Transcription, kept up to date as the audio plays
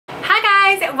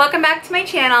guys, welcome back to my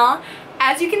channel.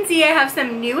 As you can see, I have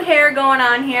some new hair going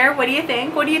on here. What do you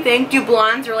think? What do you think? Do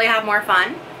blondes really have more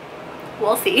fun?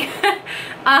 We'll see.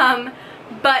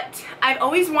 But I've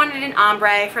always wanted an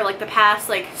ombre for like the past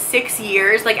like 6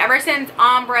 years. Like ever since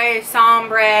ombre,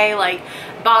 sombre, like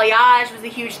balayage was a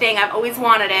huge thing. I've always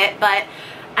wanted it, but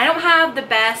I don't have the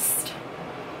best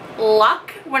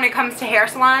luck when it comes to hair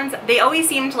salons. They always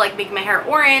seem to like make my hair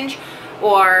orange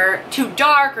or too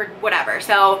dark or whatever.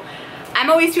 So I'm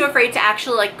always too afraid to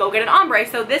actually like go get an ombre.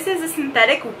 So this is a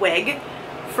synthetic wig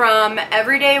from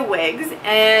Everyday Wigs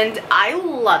and I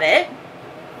love it.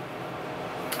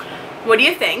 What do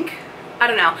you think? I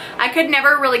don't know. I could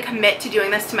never really commit to doing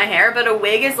this to my hair, but a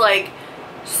wig is like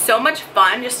so much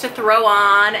fun just to throw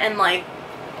on and like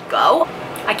go.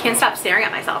 I can't stop staring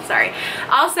at myself, sorry.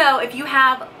 Also, if you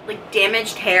have like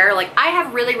damaged hair, like I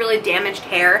have really damaged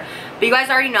hair, but you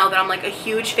guys already know that I'm like a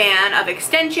huge fan of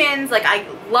extensions. Like I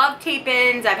love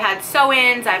tape-ins, I've had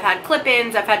sew-ins, I've had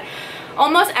clip-ins, I've had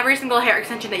almost every single hair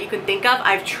extension that you can think of,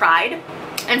 I've tried.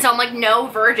 And so I'm like no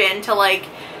virgin to like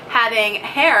having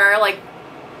hair like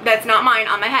that's not mine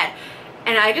on my head.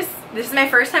 And this is my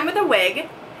first time with a wig and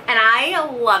I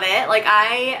love it. Like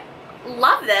I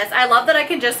love this. I love that I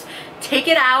can just take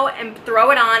it out and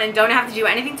throw it on and don't have to do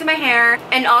anything to my hair.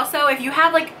 And also if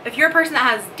you're a person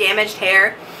that has damaged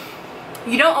hair,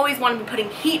 you don't always want to be putting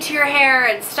heat to your hair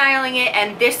and styling it,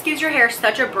 and this gives your hair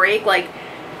such a break. Like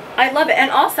I love it.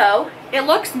 And also it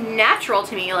looks natural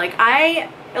to me. Like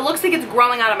it looks like it's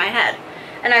growing out of my head.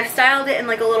 And I've styled it in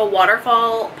like a little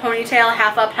waterfall ponytail,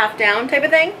 half up, half down type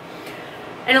of thing.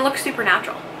 And it looks super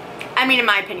natural. I mean, in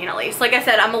my opinion at least. Like I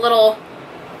said, I'm a little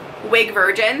wig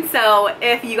virgin, so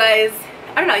if you guys,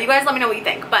 I don't know, you guys let me know what you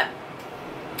think. But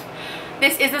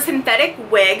this is a synthetic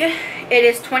wig. It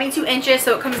is 22 inches,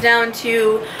 so it comes down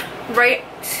to right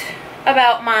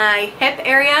about my hip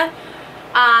area.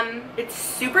 It's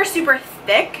super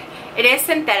thick. It is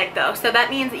synthetic though, so that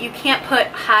means that you can't put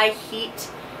high heat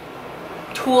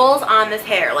tools on this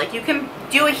hair. Like you can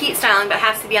do a heat styling, but it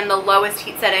has to be on the lowest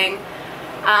heat setting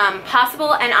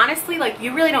possible. And honestly, like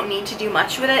you really don't need to do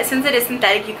much with it. Since it is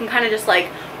synthetic, you can kind of just like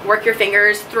work your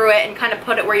fingers through it and kind of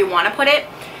put it where you want to put it.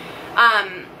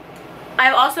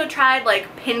 I've also tried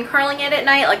like pin curling it at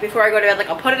night, like before I go to bed. Like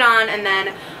I'll put it on and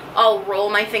then I'll roll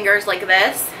my fingers like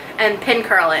this and pin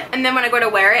curl it, and then when I go to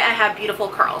wear it, I have beautiful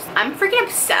curls. I'm freaking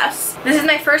obsessed. This is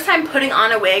my first time putting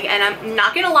on a wig, and I'm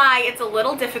not gonna lie, it's a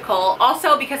little difficult.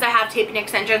 Also, because I have tape and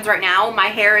extensions right now, I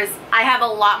have a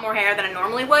lot more hair than I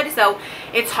normally would, so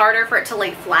it's harder for it to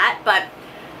lay flat, but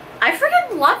I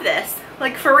freaking love this,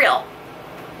 like for real.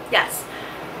 Yes.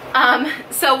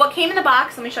 So what came in the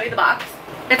box, let me show you the box.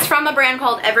 It's from a brand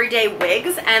called Everyday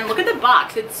Wigs, and look at the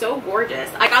box, it's so gorgeous.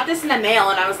 I got this in the mail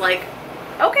and I was like,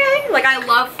 okay, like I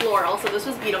love floral, so this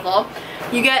was beautiful.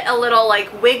 You get a little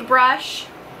like wig brush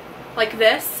like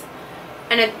this,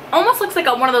 and it almost looks like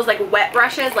one of those like wet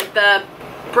brushes, like the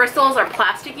bristles are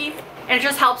plasticky, and it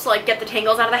just helps to like get the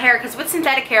tangles out of the hair, because with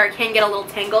synthetic hair it can get a little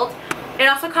tangled. It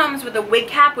also comes with a wig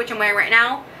cap, which I'm wearing right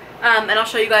now, and I'll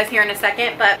show you guys here in a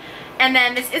second. And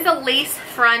then this is a lace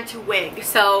front wig,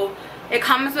 so it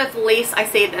comes with lace. I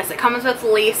say this, it comes with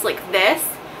lace like this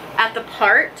at the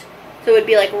part. So it would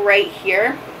be like right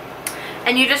here,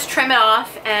 and you just trim it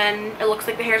off and it looks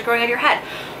like the hair is growing out of your head.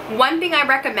 One thing I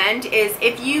recommend is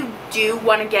if you do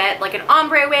want to get like an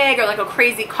ombre wig or like a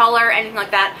crazy color, anything like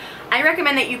that, I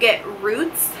recommend that you get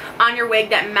roots on your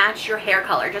wig that match your hair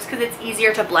color, just because it's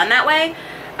easier to blend that way.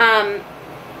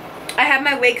 I have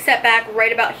my wig set back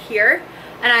right about here,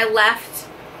 and I left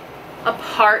a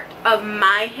part of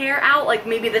my hair out, like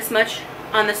maybe this much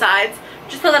on the sides,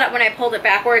 just so that when I pulled it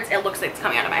backwards, it looks like it's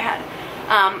coming out of my head.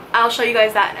 I'll show you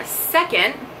guys that in a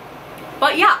second.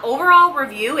 But yeah, overall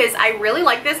review is I really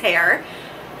like this hair.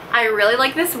 I really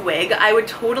like this wig. I would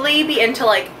totally be into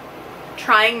like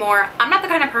trying more. I'm not the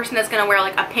kind of person that's gonna wear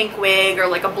like a pink wig or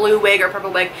like a blue wig or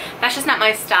purple wig. That's just not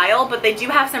my style, but they do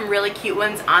have some really cute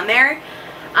ones on there.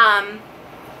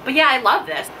 But yeah, I love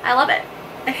this. I love it.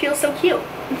 I feel so cute.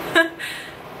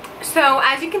 So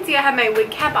as you can see, I have my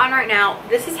wig cap on right now.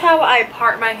 This is how I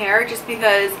part my hair, just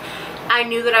because I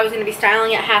knew that I was going to be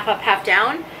styling it half up, half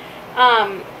down.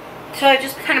 So I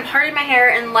just kind of parted my hair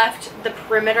and left the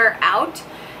perimeter out.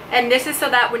 And this is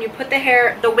so that when you put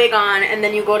the wig on and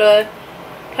then you go to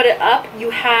put it up,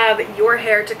 you have your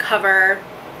hair to cover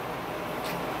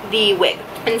the wig.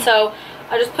 And so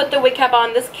I just put the wig cap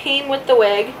on. This came with the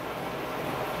wig,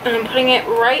 and I'm putting it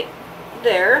right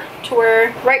there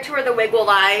right to where the wig will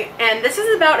lie, and this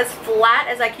is about as flat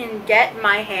as I can get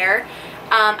my hair.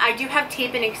 I do have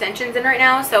tape and extensions in right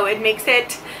now, so it makes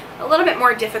it a little bit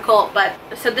more difficult. But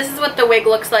so this is what the wig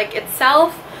looks like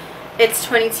itself. It's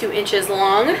 22 inches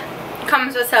long. It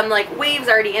comes with some like waves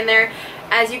already in there.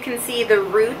 As you can see, the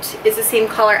root is the same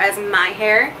color as my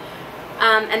hair.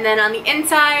 And then on the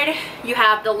inside, you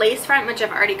have the lace front, which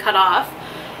I've already cut off.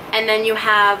 And then you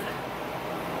have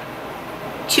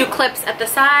 2 clips at the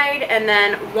side and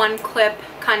then 1 clip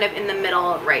kind of in the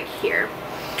middle right here.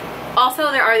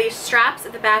 Also, there are these straps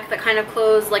at the back that kind of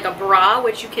close like a bra,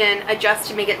 which you can adjust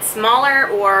to make it smaller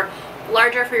or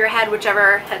larger for your head,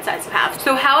 whichever head size you have.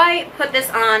 So how I put this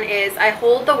on is I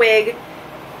hold the wig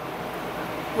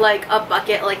like a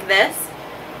bucket like this.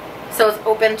 So it's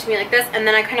open to me like this, and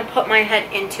then I kind of put my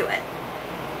head into it.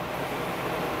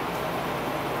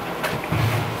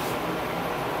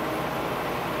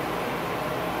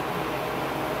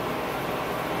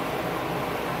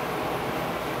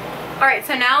 Alright,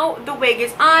 so now the wig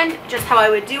is on, just how I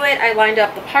would do it. I lined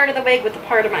up the part of the wig with the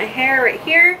part of my hair right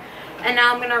here. And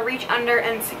now I'm going to reach under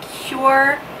and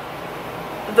secure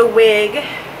the wig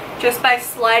just by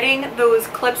sliding those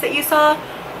clips that you saw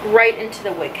right into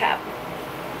the wig cap.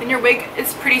 And your wig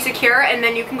is pretty secure, and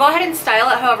then you can go ahead and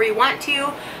style it however you want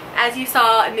to. As you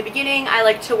saw in the beginning, I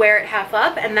like to wear it half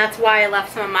up, and that's why I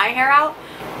left some of my hair out.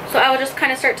 So I will just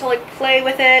kind of start to like play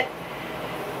with it,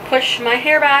 push my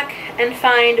hair back, and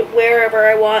find wherever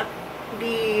I want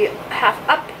the half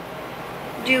up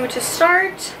do to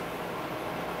start.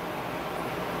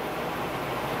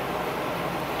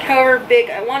 However big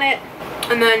I want it,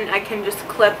 and then I can just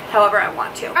clip however I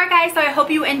want to. Alright guys, so I hope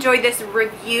you enjoyed this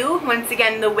review. Once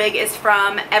again, the wig is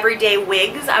from Everyday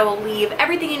Wigs. I will leave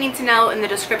everything you need to know in the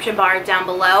description bar down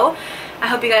below. I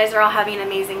hope you guys are all having an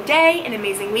amazing day, an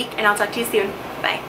amazing week, and I'll talk to you soon.